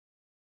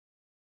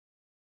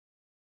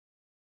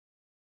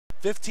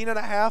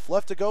15.5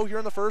 left to go here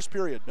in the first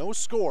period. No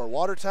score.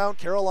 Watertown,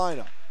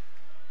 Carolina.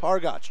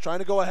 Pargach trying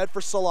to go ahead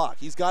for Salak.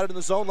 He's got it in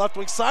the zone, left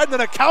wing side, and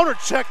then a counter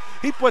check.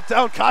 He put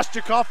down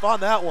Kostyakov on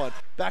that one.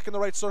 Back in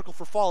the right circle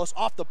for Fallis.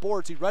 Off the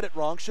boards, he read it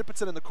wrong.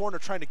 Shipitson in the corner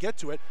trying to get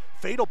to it.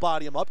 Fatal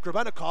body him up.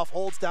 Grebenikov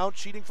holds down,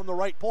 cheating from the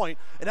right point.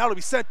 And now to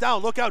be sent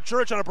down. Look out,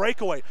 Juric on a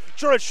breakaway.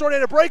 Juric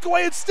short-handed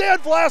breakaway, and Stan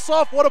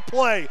Vlasov. What a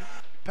play.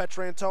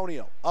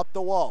 Petrantonio up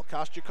the wall.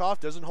 Kostyakov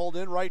doesn't hold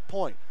in, right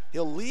point.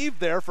 He'll leave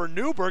there for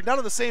Newberg, not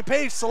on the same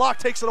page. Salak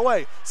takes it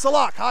away.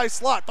 Salak, high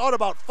slot, thought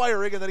about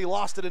firing, and then he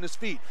lost it in his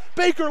feet.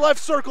 Baker left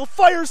circle,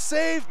 fire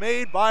save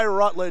made by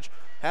Rutledge.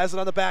 Has it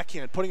on the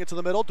backhand, putting it to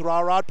the middle.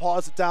 Drawrod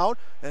paws it down,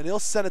 and he'll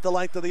send it the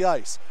length of the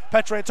ice.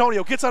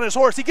 Petrantonio gets on his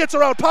horse. He gets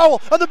around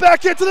Powell on the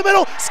backhand to the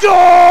middle.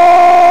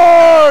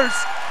 Scores!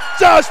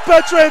 Josh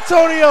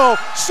Petrantonio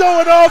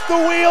showing off the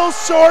wheels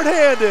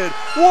shorthanded.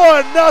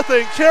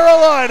 1-0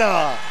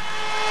 Carolina.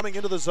 Coming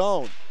into the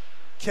zone.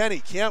 Kenny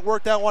can't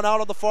work that one out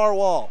on the far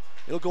wall.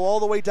 It'll go all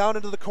the way down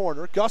into the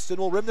corner. Gustin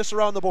will rim this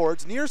around the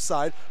boards. Near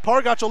side,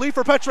 Pargach will leave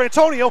for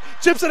Petrantonio.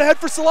 Chips it ahead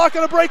for Salak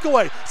on a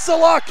breakaway.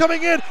 Salak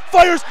coming in,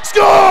 fires,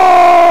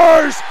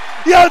 scores!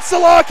 Jan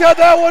Salak had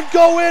that one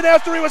go in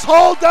after he was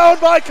hauled down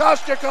by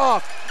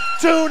Kostyakov.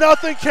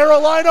 2-0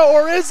 Carolina,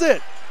 or is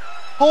it?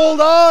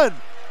 Hold on.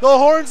 The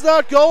horn's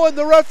not going.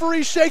 The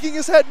referee's shaking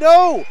his head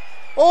no.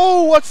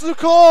 Oh, what's the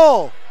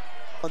call?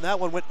 And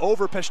that one went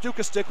over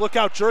Peshtuka's stick. Look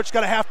out, Juric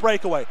got a half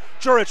breakaway.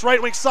 Juric right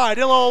wing side,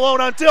 Ill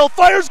alone on Dill.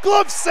 Fires,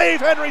 glove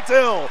save, Henry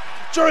Dill.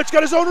 Juric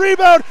got his own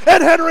rebound,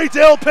 and Henry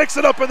Dill picks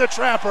it up in the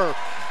trapper.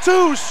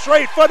 2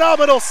 straight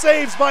phenomenal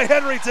saves by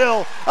Henry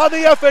Dill on the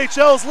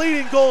FHL's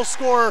leading goal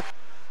scorer.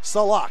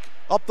 Salak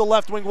up the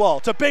left wing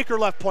wall to Baker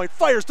left point.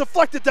 Fires,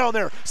 deflected down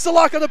there.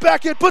 Salak on the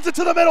back end, puts it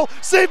to the middle.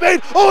 Save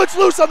made. Oh, it's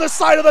loose on the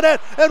side of the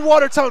net, and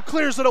Watertown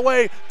clears it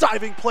away.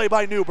 Diving play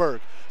by Newberg.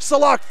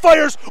 Salak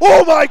fires.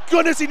 Oh my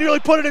goodness, he nearly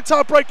put it in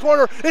top right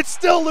corner. It's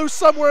still loose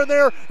somewhere in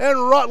there,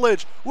 and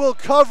Rutledge will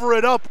cover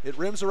it up. It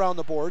rims around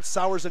the board.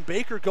 Sowers and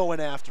Baker going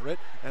after it,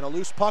 and a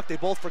loose puck. They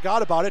both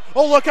forgot about it.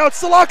 Oh, look out,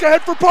 Salak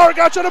ahead for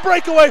Pargach on a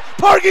breakaway.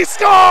 Pargy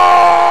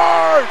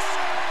scores!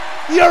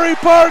 Yuri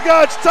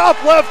Pargach,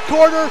 top left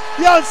corner.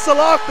 Jan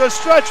Salak, the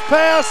stretch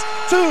pass.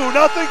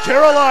 2-0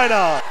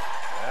 Carolina.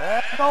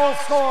 Goal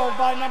scored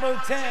by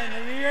number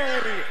 10,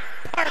 Yuri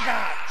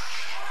Pargach.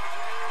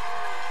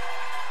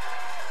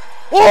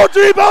 Oh,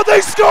 rebound, they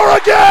score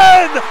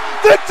again!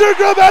 Victor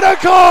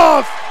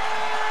Grebenikov!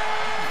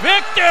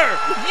 Victor,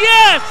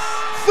 yes!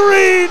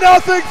 3-0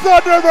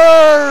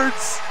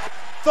 Thunderbirds!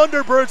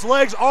 Thunderbirds'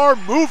 legs are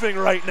moving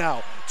right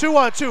now.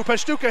 2-on-2,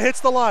 Peshtuka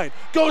hits the line,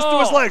 goes to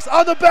his legs,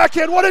 on the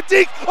backhand, what a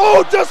deke!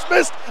 Oh, just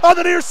missed on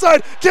the near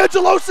side.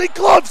 Cangelosi,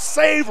 glove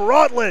save,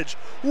 Rutledge.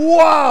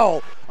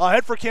 Wow!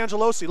 Ahead for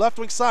Cangelosi, left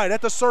wing side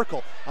at the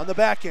circle. On the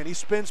backhand, he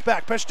spins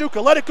back.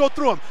 Peshtuka, let it go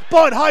through him.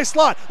 Bun, high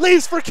slot,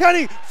 leaves for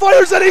Kenny,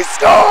 fires and he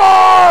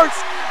scores!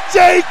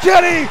 Jay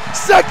Kenny,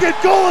 second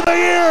goal of the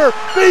year,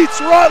 beats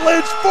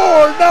Rutledge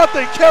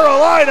 4-0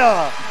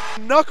 Carolina.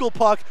 Knuckle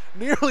puck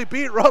nearly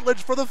beat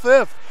Rutledge for the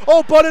 5th.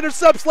 Oh, Bun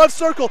intercepts left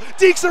circle,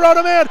 dekes around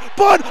a man.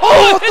 Bun,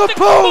 oh, off the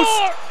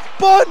post!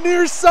 Bun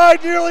near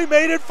side nearly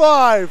made it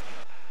 5.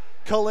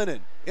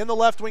 Kalinin in the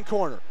left wing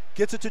corner.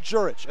 Gets it to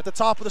Juric. At the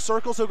top of the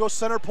circles, he'll go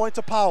center point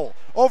to Powell.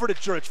 Over to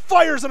Juric.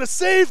 Fires and a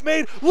save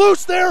made.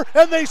 Loose there,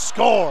 and they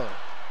score.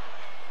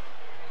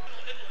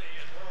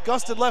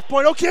 Gustin left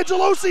point. Oh,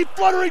 Cangelosi,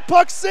 fluttering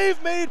puck,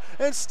 save made,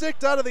 and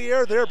sticked out of the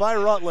air there by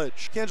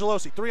Rutledge.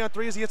 Cangelosi,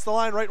 3-on-3 as he hits the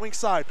line, right wing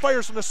side.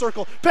 Fires from the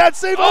circle. Pad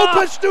save. Oh,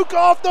 Peshtuka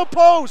off the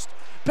post.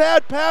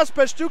 Pad pass.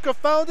 Peshtuka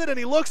found it, and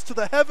he looks to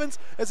the heavens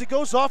as he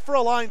goes off for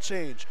a line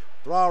change.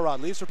 Drawrod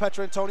leaves for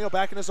Petrantonio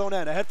back in his own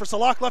end. Ahead for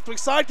Salak, left wing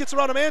side, gets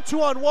around a man,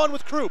 2-on-1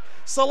 with Krupp.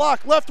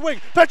 Salak, left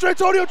wing,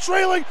 Petrantonio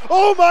trailing.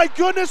 Oh my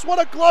goodness, what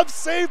a glove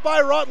save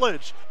by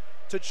Rutledge.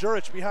 To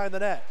Juric behind the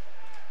net.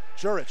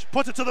 Juric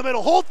puts it to the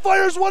middle. Holt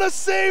fires, what a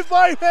save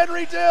by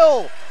Henry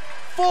Dill.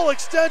 Full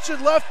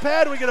extension left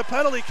pad, we get a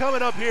penalty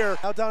coming up here.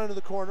 Now down into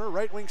the corner,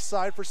 right wing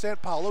side for San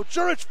Paulo.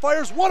 Juric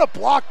fires, what a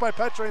block by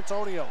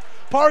Petrantonio.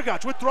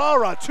 Pargach with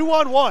Drawrod,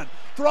 2-on-1.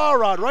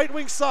 Drawrod, right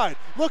wing side,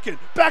 looking,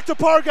 back to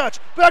Pargach,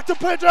 back to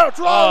Petrantonio,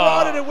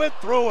 Drawrod, and it went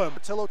through him.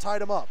 Tillo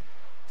tied him up.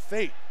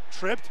 Fate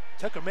tripped,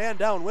 took a man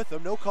down with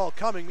him, no call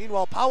coming.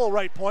 Meanwhile, Powell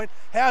right point,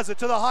 has it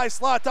to the high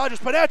slot, dodges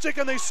Panachik,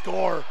 and they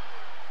score.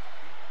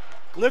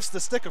 Lifts the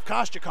stick of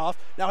Kostyakov,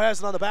 now has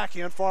it on the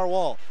backhand, far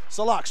wall.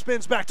 Salak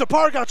spins back to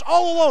Pargach,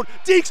 all alone.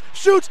 Dekes,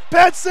 shoots,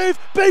 pad save,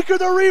 Baker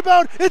the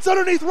rebound. It's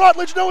underneath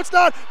Rutledge, no it's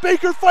not.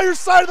 Baker fires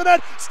side of the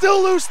net,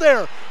 still loose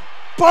there.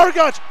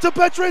 Pargach to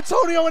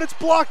Petrantonio, and it's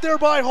blocked there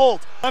by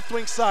Holt. Left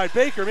wing side,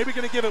 Baker maybe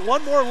going to give it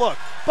one more look.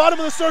 Bottom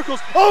of the circles,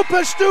 oh,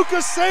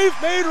 Peshtuka save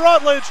made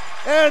Rutledge,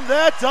 and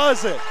that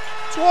does it.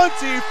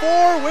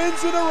 24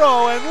 wins in a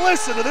row, and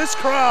listen to this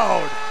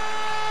crowd.